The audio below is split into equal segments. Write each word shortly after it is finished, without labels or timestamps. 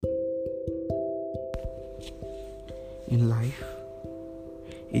In life,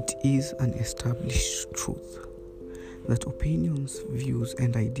 it is an established truth that opinions, views,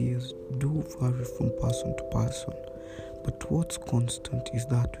 and ideas do vary from person to person, but what's constant is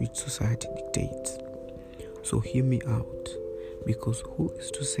that which society dictates. So hear me out, because who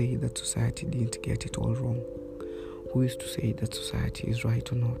is to say that society didn't get it all wrong? Who is to say that society is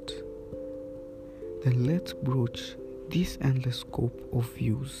right or not? Then let's broach this endless scope of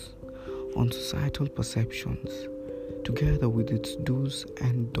views on societal perceptions, together with its do's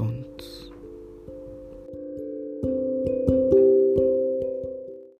and don'ts.